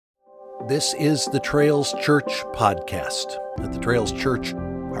This is the Trails Church podcast. At the Trails Church,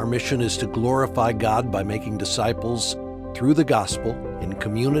 our mission is to glorify God by making disciples through the gospel in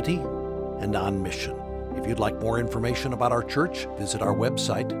community and on mission. If you'd like more information about our church, visit our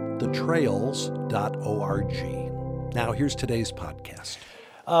website, thetrails.org. Now, here's today's podcast.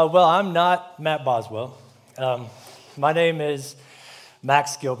 Well, I'm not Matt Boswell. My name is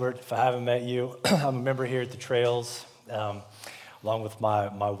Max Gilbert, if I haven't met you. I'm a member here at the Trails, along with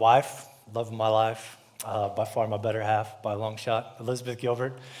my wife, love of my life, by far my better half, by a long shot, Elizabeth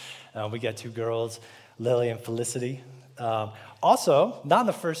Gilbert. We got two girls, Lily and Felicity. Also, not in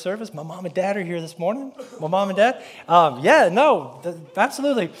the first service, my mom and dad are here this morning. My mom and dad.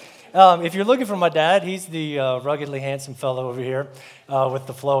 Absolutely. If you're looking for my dad, he's the ruggedly handsome fellow over here with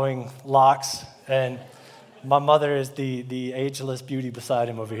the flowing locks, and my mother is the ageless beauty beside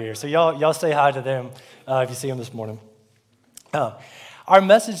him over here. So y'all say hi to them if you see them this morning. Our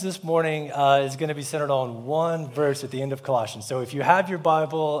message this morning is going to be centered on one verse at the end of Colossians. So if you have your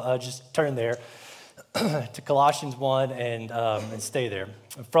Bible, just turn there to Colossians 1 and stay there.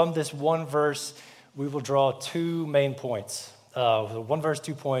 From this one verse, we will draw two main points. One verse,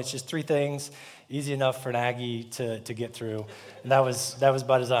 2 points, just three things, easy enough for an Aggie to get through. And that was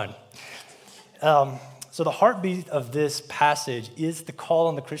by design. So the heartbeat of this passage is the call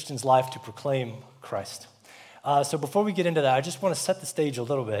on the Christian's life to proclaim Christ. So before we get into that, I just want to set the stage a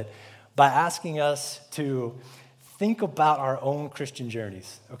little bit by asking us to think about our own Christian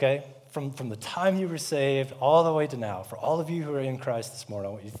journeys, okay? From the time you were saved all the way to now. For all of you who are in Christ this morning,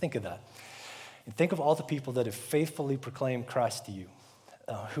 I want you to think of that. And think of all the people that have faithfully proclaimed Christ to you,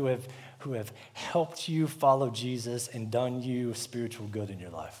 who have helped you follow Jesus and done you spiritual good in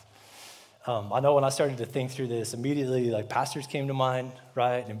your life. I know when I started to think through this, immediately like pastors came to mind,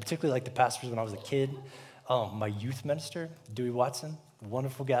 right? And particularly like the pastors when I was a kid. My youth minister, Dewey Watson,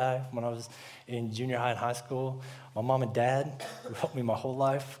 wonderful guy when I was in junior high and high school. My mom and dad, who helped me my whole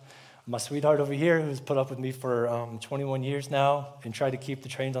life. My sweetheart over here, who's put up with me for 21 years now and tried to keep the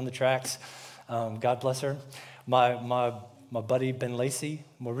trains on the tracks. God bless her. My buddy Ben Lacey,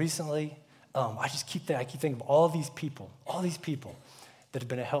 more recently. I keep thinking of all these people that have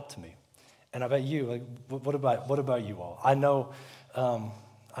been a help to me. And I bet you, like, what about you all? I know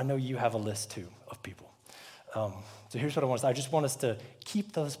you have a list too of people. So here's what I want to say. I just want us to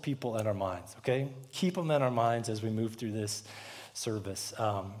keep those people in our minds, okay? Keep them in our minds as we move through this service,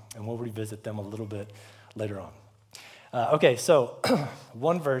 and we'll revisit them a little bit later on. Okay, so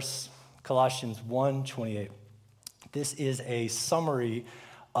one verse, Colossians 1:28. This is a summary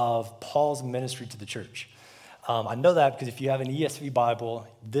of Paul's ministry to the church. I know that because if you have an ESV Bible,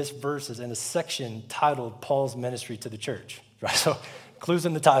 this verse is in a section titled Paul's Ministry to the Church, right? So clues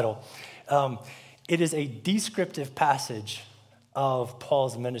in the title. It is a descriptive passage of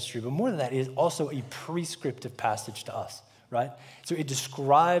Paul's ministry, but more than that, it is also a prescriptive passage to us, right? So it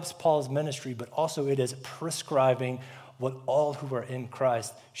describes Paul's ministry, but also it is prescribing what all who are in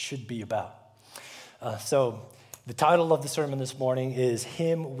Christ should be about. So the title of the sermon this morning is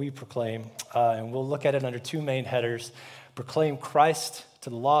Him We Proclaim, and we'll look at it under two main headers: Proclaim Christ to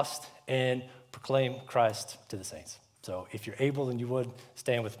the lost and Proclaim Christ to the saints. So if you're able and you would,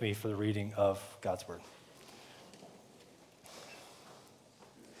 stand with me for the reading of God's word.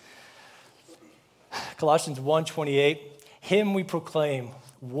 Colossians 1:28, Him we proclaim,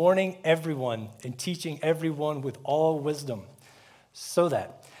 warning everyone and teaching everyone with all wisdom, so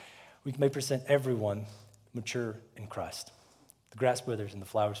that we may present everyone mature in Christ. The grass withers and the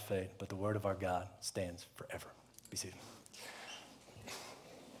flowers fade, but the word of our God stands forever. Be seated.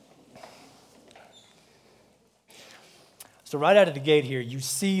 So right out of the gate here, you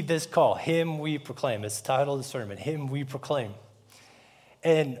see this call, Him we proclaim. It's the title of the sermon, Him we proclaim.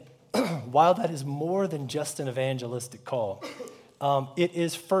 And while that is more than just an evangelistic call, it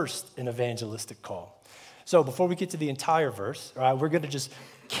is first an evangelistic call. So before we get to the entire verse, all right, we're going to just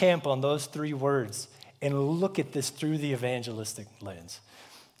camp on those three words and look at this through the evangelistic lens.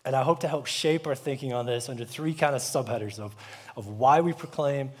 And I hope to help shape our thinking on this under three kind of subheaders of why we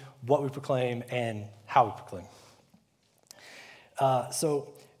proclaim, what we proclaim, and how we proclaim.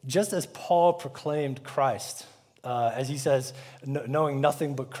 So just as Paul proclaimed Christ, as he says, knowing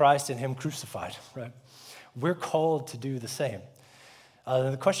nothing but Christ and Him crucified, right? We're called to do the same.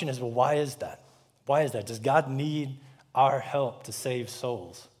 The question is, well, why is that? Why is that? Does God need our help to save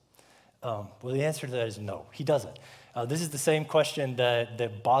souls? Well, the answer to that is no, He doesn't. This is the same question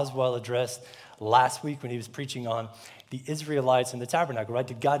that Boswell addressed last week when he was preaching on the Israelites and the tabernacle, right?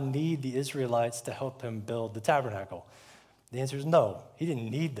 Did God need the Israelites to help Him build the tabernacle? The answer is no, He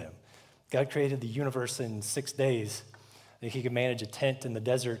didn't need them. God created the universe in 6 days that he could manage a tent in the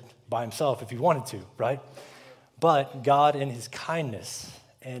desert by himself if he wanted to, right? But God, in his kindness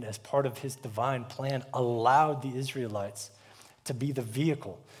and as part of his divine plan, allowed the Israelites to be the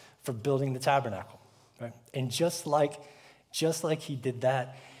vehicle for building the tabernacle, right? And just like he did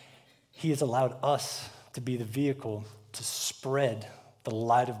that, he has allowed us to be the vehicle to spread the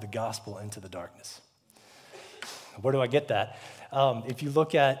light of the gospel into the darkness. Where do I get that? If you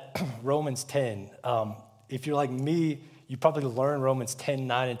look at Romans 10, if you're like me, you probably learned Romans 10,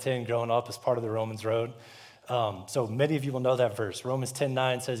 9, and 10 growing up as part of the Romans Road. So many of you will know that verse. Romans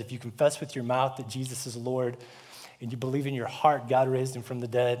 10:9 says, if you confess with your mouth that Jesus is Lord and you believe in your heart God raised him from the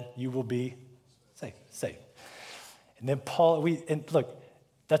dead, you will be saved. And then look,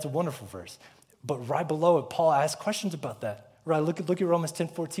 that's a wonderful verse. But right below it, Paul asks questions about that. Right, look at Romans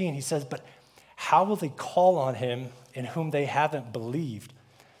 10:14. He says, but how will they call on him in whom they haven't believed?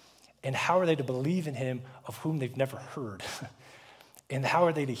 And how are they to believe in him of whom they've never heard? And how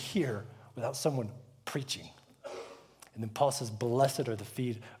are they to hear without someone preaching? And then Paul says, blessed are the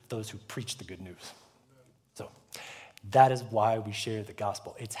feet of those who preach the good news. So that is why we share the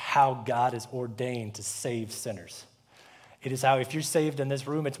gospel. It's how God is ordained to save sinners. It is how, if you're saved in this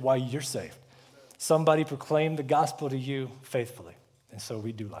room, it's why you're saved. Somebody proclaimed the gospel to you faithfully, and so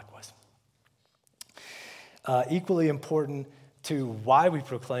we do likewise. Equally important to why we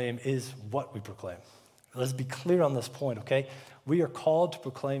proclaim is what we proclaim. Let's be clear on this point, okay? We are called to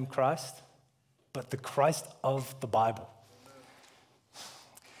proclaim Christ, but the Christ of the Bible.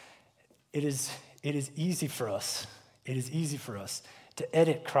 It is easy for us. It is easy for us to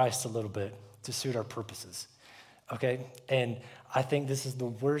edit Christ a little bit to suit our purposes, okay? And I think this is the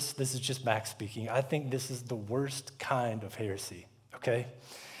worst. This is just Max speaking. I think this is the worst kind of heresy, okay?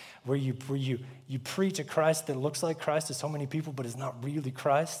 Where you preach a Christ that looks like Christ to so many people, but is not really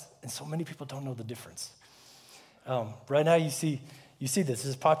Christ, and so many people don't know the difference. Right now, you see this. This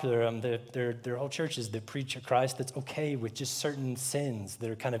is popular. There are whole churches that preach a Christ that's okay with just certain sins that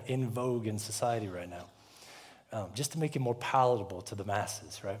are kind of in vogue in society right now, just to make it more palatable to the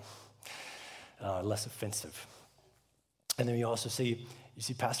masses, right? Less offensive. And then you also see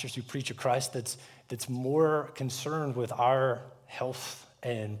pastors who preach a Christ that's more concerned with our health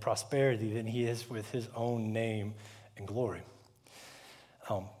and prosperity than he is with his own name and glory.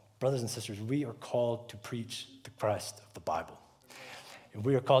 Brothers and sisters, we are called to preach the Christ of the Bible. And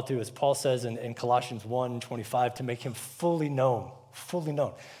we are called to, as Paul says in Colossians 1:25, to make him fully known.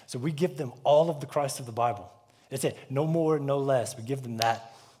 So we give them all of the Christ of the Bible. That's it. No more, no less. We give them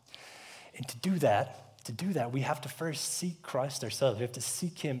that. And to do that, we have to first seek Christ ourselves. We have to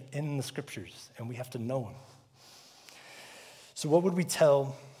seek him in the scriptures, and we have to know him. So what would we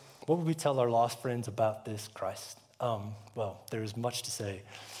tell our lost friends about this Christ? Well, there's much to say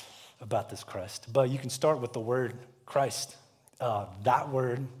about this Christ, but you can start with the word Christ. That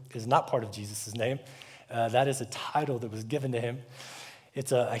word is not part of Jesus' name. That is a title that was given to him.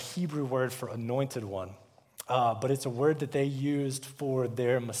 It's a Hebrew word for anointed one, but it's a word that they used for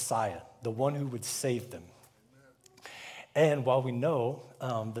their Messiah, the one who would save them. And while we know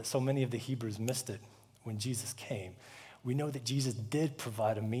that so many of the Hebrews missed it when Jesus came, we know that Jesus did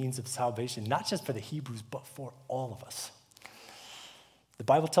provide a means of salvation, not just for the Hebrews, but for all of us. The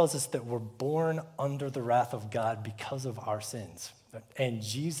Bible tells us that we're born under the wrath of God because of our sins. And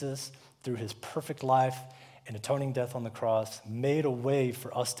Jesus, through his perfect life and atoning death on the cross, made a way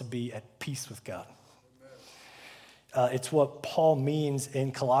for us to be at peace with God. It's what Paul means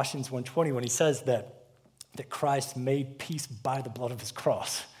in Colossians 1:20 when he says that Christ made peace by the blood of his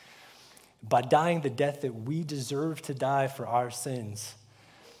cross. By dying the death that we deserve to die for our sins,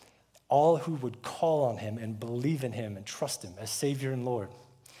 all who would call on him and believe in him and trust him as Savior and Lord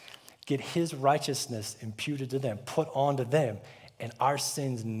get his righteousness imputed to them, put onto them, and our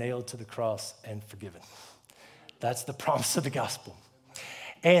sins nailed to the cross and forgiven. That's the promise of the gospel.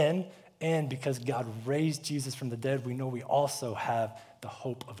 And because God raised Jesus from the dead, we know we also have the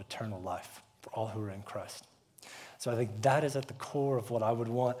hope of eternal life for all who are in Christ. So I think that is at the core of what I would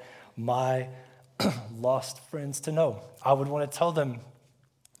want my lost friends to know. I would want to tell them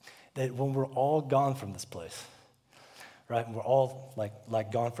that when we're all gone from this place, right? We're all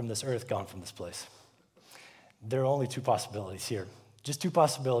like gone from this earth, gone from this place. There are only two possibilities here. Just two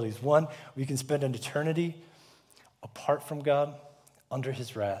possibilities. One, we can spend an eternity apart from God, under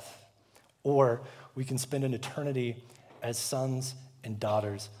his wrath. Or we can spend an eternity as sons and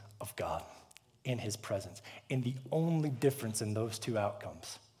daughters of God in his presence. And the only difference in those two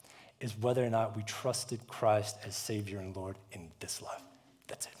outcomes is whether or not we trusted Christ as Savior and Lord in this life.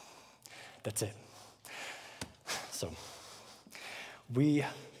 That's it. So we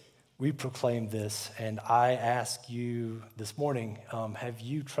we proclaim this, and I ask you this morning, have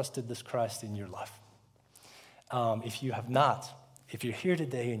you trusted this Christ in your life? If you have not, if you're here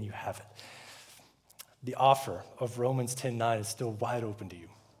today and you haven't, the offer of Romans 10:9 is still wide open to you.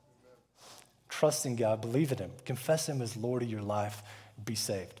 Trust in God, believe in him, confess him as Lord of your life, be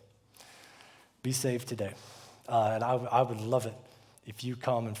saved. Be saved today. And I would love it if you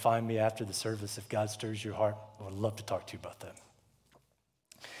come and find me after the service, if God stirs your heart. I would love to talk to you about that.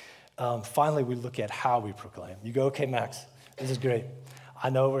 Finally, we look at how we proclaim. You go, okay, Max, this is great.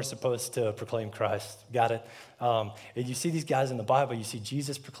 I know we're supposed to proclaim Christ. Got it. And you see these guys in the Bible. You see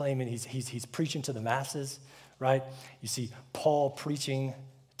Jesus proclaiming. He's preaching to the masses, right? You see Paul preaching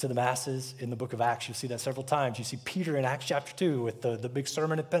to the masses in the book of Acts. You'll see that several times. You see Peter in Acts chapter 2 with the big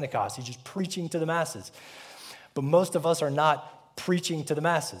sermon at Pentecost. He's just preaching to the masses. But most of us are not preaching to the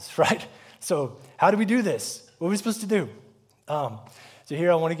masses, right? So how do we do this? What are we supposed to do? So here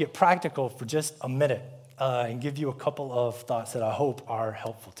I want to get practical for just a minute and give you a couple of thoughts that I hope are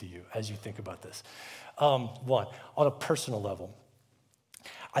helpful to you as you think about this. One, on a personal level,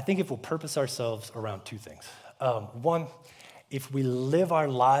 I think if we'll purpose ourselves around two things. One, if we live our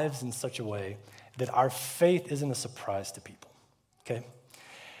lives in such a way that our faith isn't a surprise to people, okay?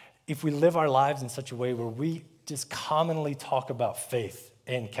 If we live our lives in such a way where we just commonly talk about faith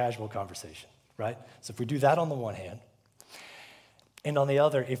in casual conversation, right? So if we do that on the one hand, and on the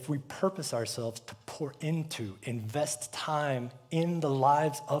other, if we purpose ourselves to pour into, invest time in the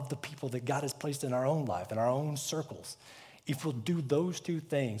lives of the people that God has placed in our own life, in our own circles, if we'll do those two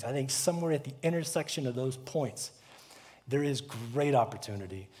things, I think somewhere at the intersection of those points, there is great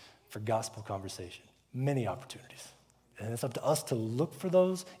opportunity for gospel conversation, many opportunities. And it's up to us to look for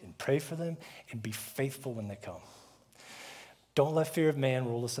those and pray for them and be faithful when they come. Don't let fear of man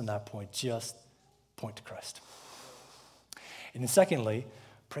rule us in that point. Just point to Christ. And then secondly,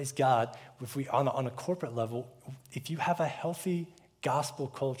 praise God, if we on a corporate level, if you have a healthy gospel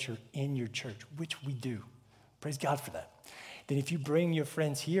culture in your church, which we do, praise God for that. Then if you bring your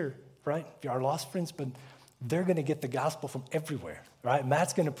friends here, right, our lost friends, but they're going to get the gospel from everywhere, right?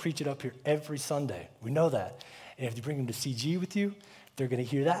 Matt's going to preach it up here every Sunday. We know that. And if you bring them to CG with you, they're going to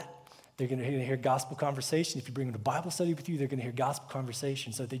hear that. They're going to hear gospel conversation. If you bring them to Bible study with you, they're going to hear gospel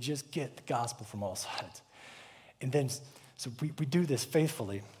conversation. So they just get the gospel from all sides. And then so we do this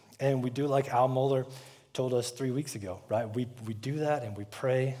faithfully, and we do like Al Mohler told us 3 weeks ago, right? We do that, and we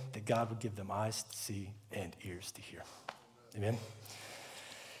pray that God would give them eyes to see and ears to hear. Amen?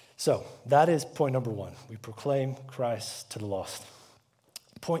 So that is point number one. We proclaim Christ to the lost.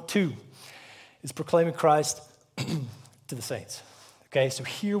 Point two is proclaiming Christ to the saints. Okay, so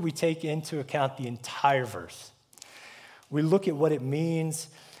here we take into account the entire verse. We look at what it means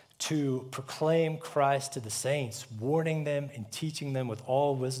to proclaim Christ to the saints, warning them and teaching them with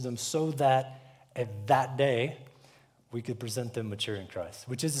all wisdom so that at that day we could present them mature in Christ,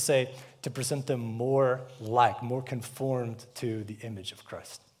 which is to say, to present them more conformed to the image of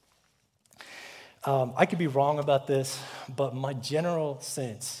Christ. I could be wrong about this, but my general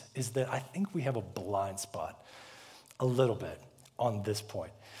sense is that I think we have a blind spot a little bit on this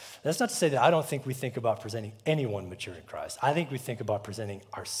point. That's not to say that I don't think we think about presenting anyone mature in Christ. I think we think about presenting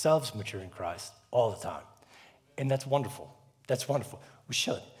ourselves mature in Christ all the time. And that's wonderful. That's wonderful. We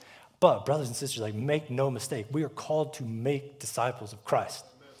should. But brothers and sisters, like, make no mistake, we are called to make disciples of Christ.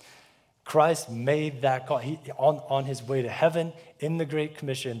 Christ made that call. On his way to heaven in the Great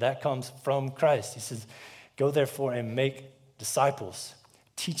Commission, that comes from Christ. He says, go therefore and make disciples,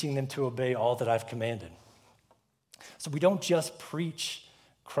 teaching them to obey all that I've commanded. So we don't just preach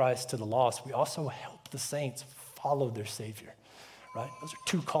Christ to the lost, we also help the saints follow their Savior, right? Those are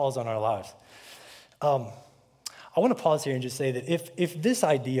two calls on our lives. I want to pause here and just say that if this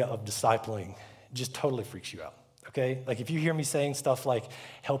idea of discipling just totally freaks you out, okay? Like if you hear me saying stuff like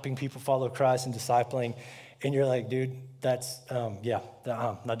helping people follow Christ and discipling, and you're like, dude, that's, I'm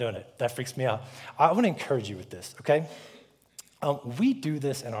not doing it. That freaks me out. I want to encourage you with this, okay? We do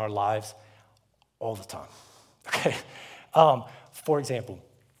this in our lives all the time, okay? For example,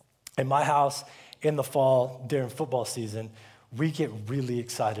 in my house, in the fall, during football season, we get really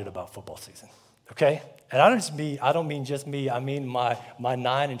excited about football season, okay? And I don't mean just me, I mean my 9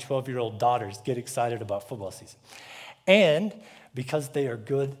 and 12-year-old daughters get excited about football season. And because they are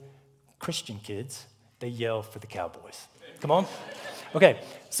good Christian kids, they yell for the Cowboys. Come on? Okay,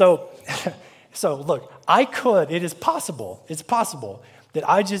 so look, it's possible that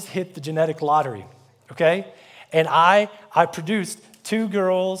I just hit the genetic lottery, okay? And I produced 2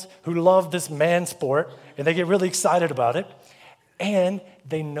 girls who love this man sport, and they get really excited about it, and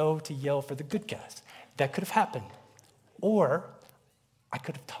they know to yell for the good guys. That could have happened. Or I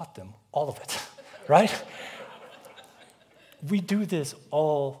could have taught them all of it, right? We do this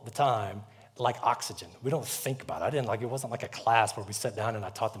all the time, like oxygen. We don't think about it. It wasn't like a class where we sat down and I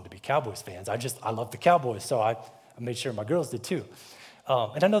taught them to be Cowboys fans. I love the Cowboys, so I made sure my girls did too.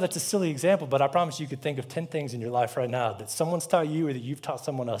 And I know that's a silly example, but I promise you could think of 10 things in your life right now that someone's taught you or that you've taught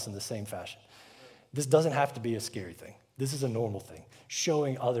someone else in the same fashion. This doesn't have to be a scary thing. This is a normal thing,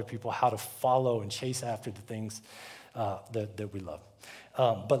 showing other people how to follow and chase after the things that we love.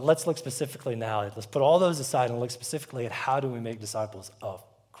 But let's look specifically now. Let's put all those aside and look specifically at how do we make disciples of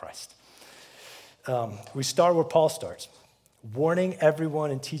Christ. We start where Paul starts, warning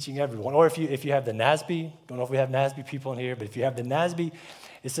everyone and teaching everyone. Or if you have the NASB, don't know if we have NASB people in here, but if you have the NASB,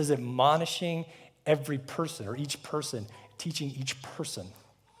 it says admonishing every person or each person, teaching each person.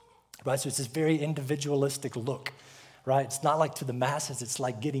 Right? So it's this very individualistic look, right? It's not like to the masses, it's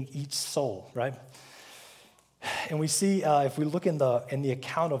like getting each soul, right? And we see, if we look in the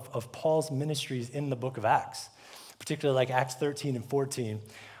account of Paul's ministries in the book of Acts, particularly like Acts 13 and 14,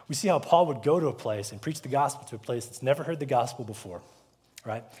 we see how Paul would go to a place and preach the gospel to a place that's never heard the gospel before,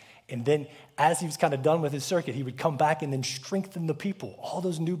 right? And then as he was kind of done with his circuit, he would come back and then strengthen the people, all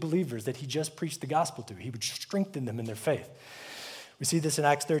those new believers that he just preached the gospel to. He would strengthen them in their faith. We see this in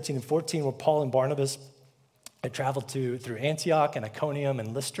Acts 13 and 14 where Paul and Barnabas had traveled through Antioch and Iconium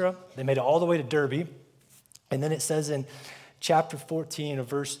and Lystra. They made it all the way to Derbe. And then it says in chapter 14 of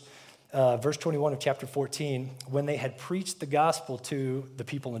verse 21 of chapter 14, when they had preached the gospel to the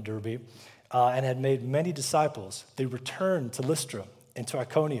people in Derbe and had made many disciples, they returned to Lystra and to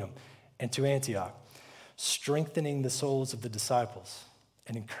Iconium and to Antioch, strengthening the souls of the disciples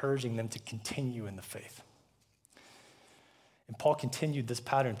and encouraging them to continue in the faith. And Paul continued this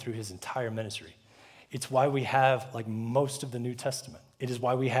pattern through his entire ministry. It's why we have most of the New Testament. It is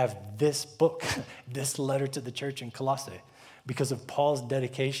why we have this book, this letter to the church in Colossae, because of Paul's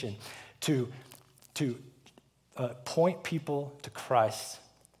dedication to point people to Christ,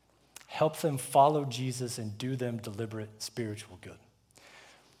 help them follow Jesus, and do them deliberate spiritual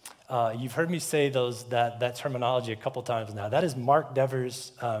good. You've heard me say that terminology a couple times now. That is Mark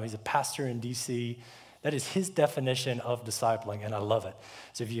Devers. He's a pastor in D.C. That is his definition of discipling, and I love it.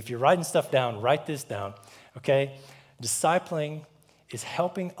 So if you're writing stuff down, write this down, okay? Discipling is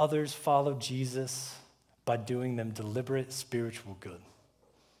helping others follow Jesus by doing them deliberate spiritual good.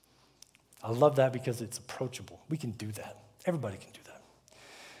 I love that because it's approachable. We can do that. Everybody can do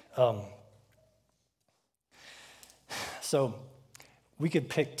that. So we could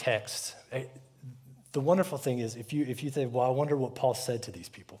pick text. The wonderful thing is if you think, well, I wonder what Paul said to these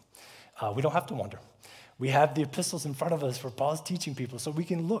people. We don't have to wonder. We have the epistles in front of us where Paul's teaching people, so we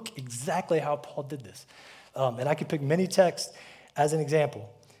can look exactly how Paul did this. And I could pick many texts as an example.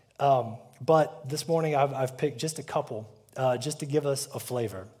 But this morning I've picked just a couple just to give us a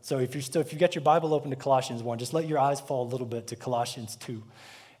flavor. So if you get your Bible open to Colossians 1, just let your eyes fall a little bit to Colossians 2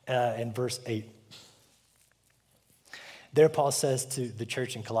 and verse 8. There Paul says to the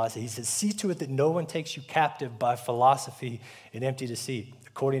church in Colossae, he says, "See to it that no one takes you captive by philosophy and empty deceit,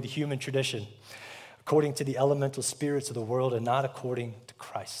 according to human tradition, according to the elemental spirits of the world, and not according to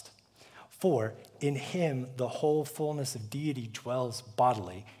Christ. For in him the whole fullness of deity dwells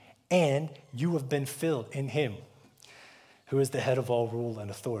bodily, and you have been filled in him, who is the head of all rule and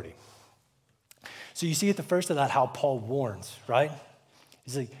authority." So you see at the first of that how Paul warns, right?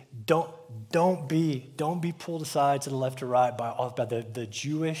 He's like, don't be pulled aside to the left or right by the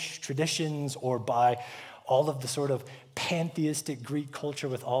Jewish traditions or by all of the sort of pantheistic Greek culture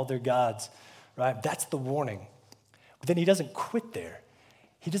with all their gods, right? That's the warning. But then he doesn't quit there.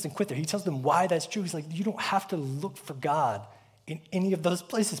 He tells them why that's true. He's like, you don't have to look for God in any of those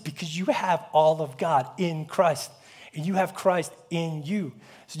places because you have all of God in Christ. And you have Christ in you.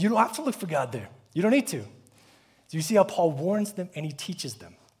 So you don't have to look for God there. You don't need to. So you see how Paul warns them and he teaches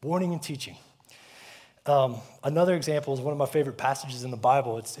them. Warning and teaching. Another example is one of my favorite passages in the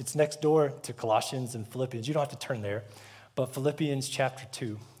Bible. It's next door to Colossians and Philippians. You don't have to turn there. But Philippians chapter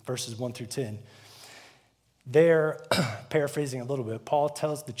 2, verses 1 through 10. There, paraphrasing a little bit, Paul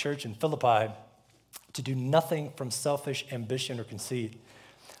tells the church in Philippi to do nothing from selfish ambition or conceit,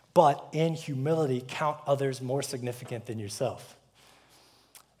 but in humility count others more significant than yourself.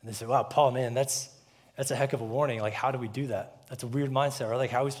 And they say, wow, Paul, man, that's a heck of a warning. Like, how do we do that? That's a weird mindset, right?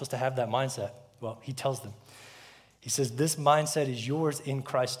 Like, how are we supposed to have that mindset? Well, he tells them. He says, this mindset is yours in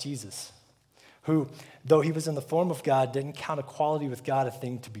Christ Jesus, who, though he was in the form of God, didn't count equality with God a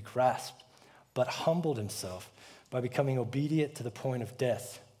thing to be grasped, but humbled himself by becoming obedient to the point of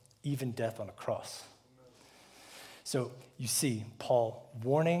death, even death on a cross. So you see Paul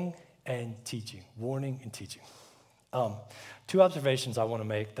warning and teaching. Two observations I want to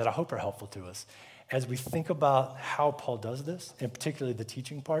make that I hope are helpful to us as we think about how Paul does this, and particularly the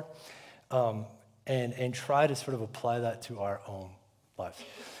teaching part, and try to sort of apply that to our own lives.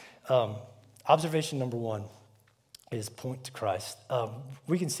 Observation number one is point to Christ.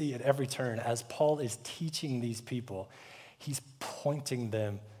 We can see at every turn, as Paul is teaching these people, he's pointing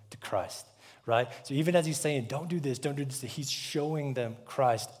them to Christ, right? So even as he's saying, don't do this, he's showing them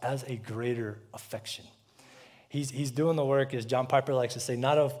Christ as a greater affection. He's doing the work, as John Piper likes to say,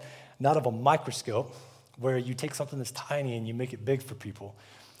 not of a microscope where you take something that's tiny and you make it big for people,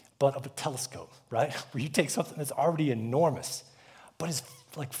 but of a telescope, right? Where you take something that's already enormous, but is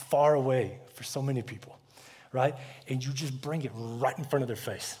like far away for so many people, right? And you just bring it right in front of their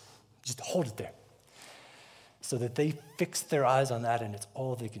face. Just hold it there so that they fix their eyes on that and it's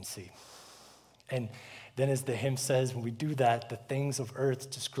all they can see. And then as the hymn says, when we do that, the things of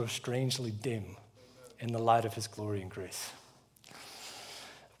earth just grow strangely dim in the light of his glory and grace.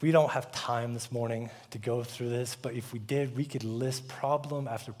 We don't have time this morning to go through this, but if we did, we could list problem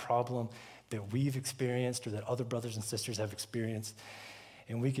after problem that we've experienced or that other brothers and sisters have experienced,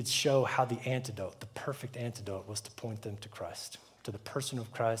 and we could show how the antidote, the perfect antidote, was to point them to Christ, to the person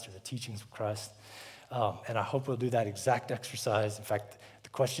of Christ or the teachings of Christ. And I hope we'll do that exact exercise. In fact, the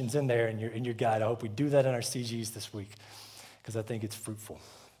question's in there in your guide. I hope we do that in our CGs this week because I think it's fruitful.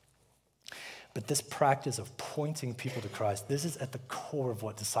 But this practice of pointing people to Christ, this is at the core of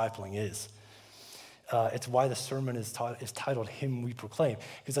what discipling is. It's why the sermon is titled Him We Proclaim.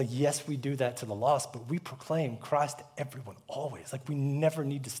 It's like, yes, we do that to the lost, but we proclaim Christ to everyone always. Like, we never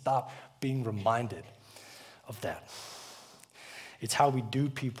need to stop being reminded of that. It's how we do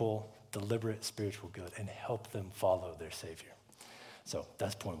people deliberate spiritual good and help them follow their Savior. So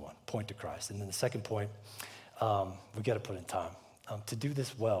that's point one, point to Christ. And then the second point, we got to put in time. To do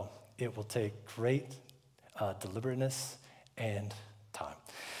this well, it will take great deliberateness and time.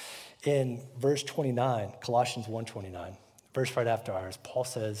 In verse 29, Colossians 1:29, verse right after ours, Paul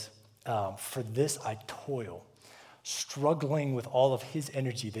says, for this I toil, struggling with all of his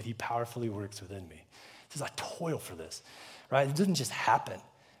energy that he powerfully works within me. He says, I toil for this, right? It doesn't just happen.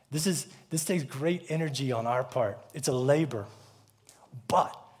 This takes great energy on our part. It's a labor.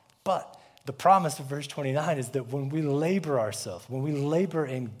 But the promise of verse 29 is that when we labor ourselves, when we labor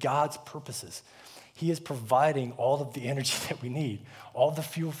in God's purposes, he is providing all of the energy that we need, all the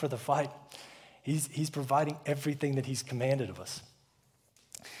fuel for the fight. He's providing everything that he's commanded of us.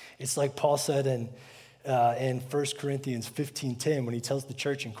 It's like Paul said in 1 Corinthians 15:10 when he tells the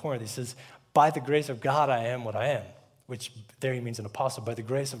church in Corinth, he says, by the grace of God, I am what I am, which there he means an apostle. By the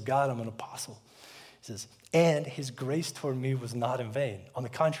grace of God, I'm an apostle. He says, and his grace toward me was not in vain. On the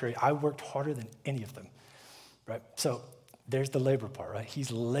contrary, I worked harder than any of them, right? So there's the labor part, right?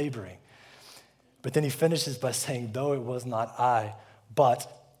 He's laboring. But then he finishes by saying, though it was not I, but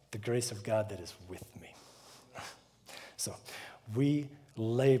the grace of God that is with me. So we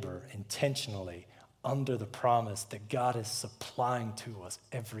labor intentionally under the promise that God is supplying to us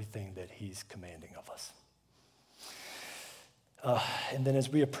everything that he's commanding of us. And then as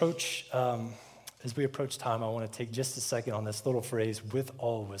we approach time, I want to take just a second on this little phrase, with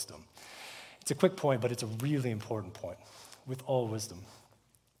all wisdom. It's a quick point, but it's a really important point. With all wisdom.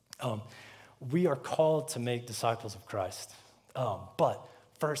 We are called to make disciples of Christ. But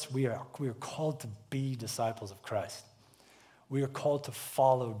first, we are called to be disciples of Christ. We are called to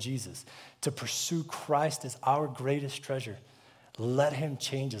follow Jesus, to pursue Christ as our greatest treasure. Let him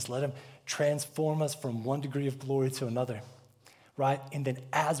change us. Let him transform us from one degree of glory to another. Right? And then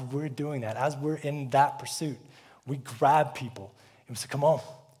as we're doing that, as we're in that pursuit, we grab people and we say, come on,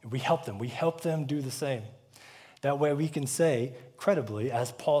 we help them. We help them do the same. That way we can say credibly,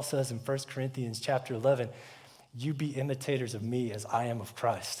 as Paul says in 1 Corinthians chapter 11, you be imitators of me as I am of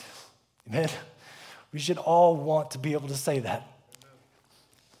Christ. Amen? We should all want to be able to say that.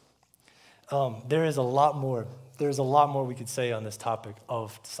 There's a lot more we could say on this topic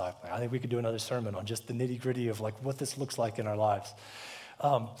of discipling. I think we could do another sermon on just the nitty-gritty of like what this looks like in our lives.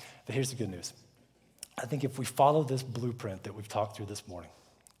 But here's the good news. I think if we follow this blueprint that we've talked through this morning,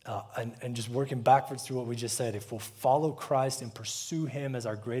 and just working backwards through what we just said, if we'll follow Christ and pursue him as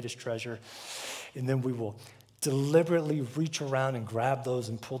our greatest treasure, and then we will deliberately reach around and grab those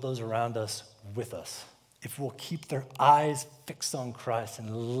and pull those around us with us. If we'll keep their eyes fixed on Christ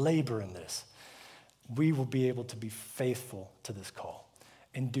and labor in this, we will be able to be faithful to this call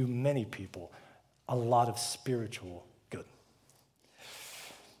and do many people a lot of spiritual good.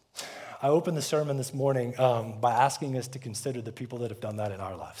 I opened the sermon this morning by asking us to consider the people that have done that in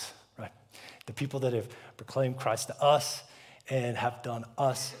our lives, right? The people that have proclaimed Christ to us and have done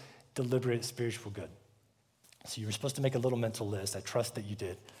us deliberate spiritual good. So you were supposed to make a little mental list. I trust that you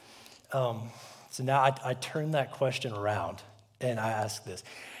did. So now I turn that question around and I ask this.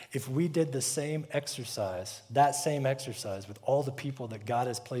 If we did the same exercise, that same exercise with all the people that God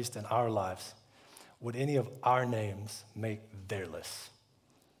has placed in our lives, would any of our names make their list?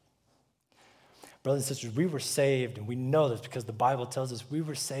 Brothers and sisters, we were saved, and we know this because the Bible tells us we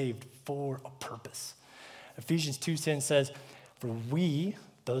were saved for a purpose. Ephesians 2:10 says, for we,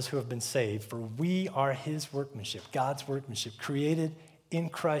 those who have been saved, for we are his workmanship, God's workmanship, created in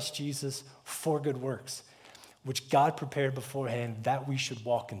Christ Jesus for good works, which God prepared beforehand that we should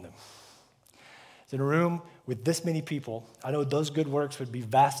walk in them. So in a room with this many people, I know those good works would be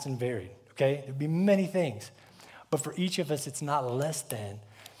vast and varied, okay? There'd be many things. But for each of us, it's not less than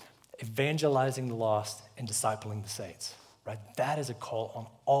evangelizing the lost and discipling the saints, right? That is a call on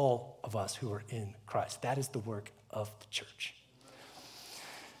all of us who are in Christ. That is the work of the church.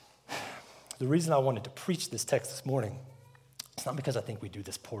 The reason I wanted to preach this text this morning, it's not because I think we do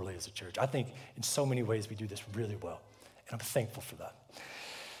this poorly as a church. I think in so many ways we do this really well, and I'm thankful for that.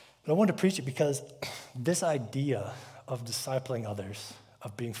 But I wanted to preach it because this idea of discipling others,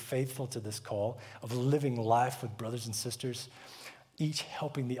 of being faithful to this call, of living life with brothers and sisters, each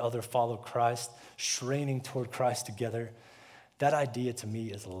helping the other follow Christ, straining toward Christ together, that idea to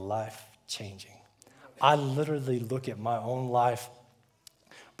me is life-changing. I literally look at my own life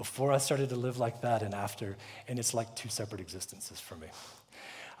before I started to live like that and after, and it's like two separate existences for me.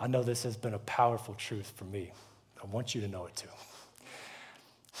 I know this has been a powerful truth for me. I want you to know it too.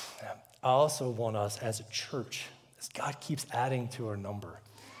 I also want us as a church, as God keeps adding to our number,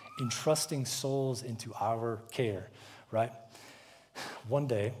 entrusting souls into our care, right? One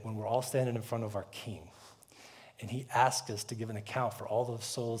day, when we're all standing in front of our King, and he asks us to give an account for all those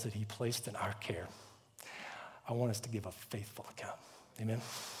souls that he placed in our care, I want us to give a faithful account. Amen?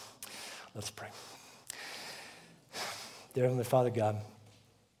 Let's pray. Dear Heavenly Father God,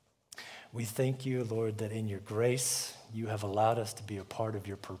 we thank you, Lord, that in your grace, you have allowed us to be a part of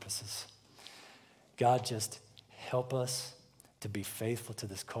your purposes. God, just help us to be faithful to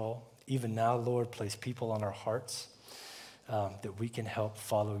this call. Even now, Lord, place people on our hearts that we can help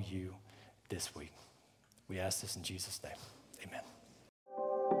follow you this week. We ask this in Jesus' name. Amen.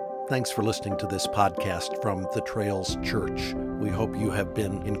 Thanks for listening to this podcast from The Trails Church. We hope you have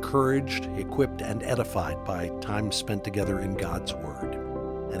been encouraged, equipped, and edified by time spent together in God's Word.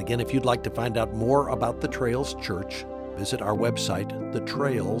 And again, if you'd like to find out more about The Trails Church, visit our website,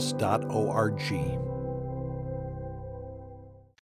 thetrails.org.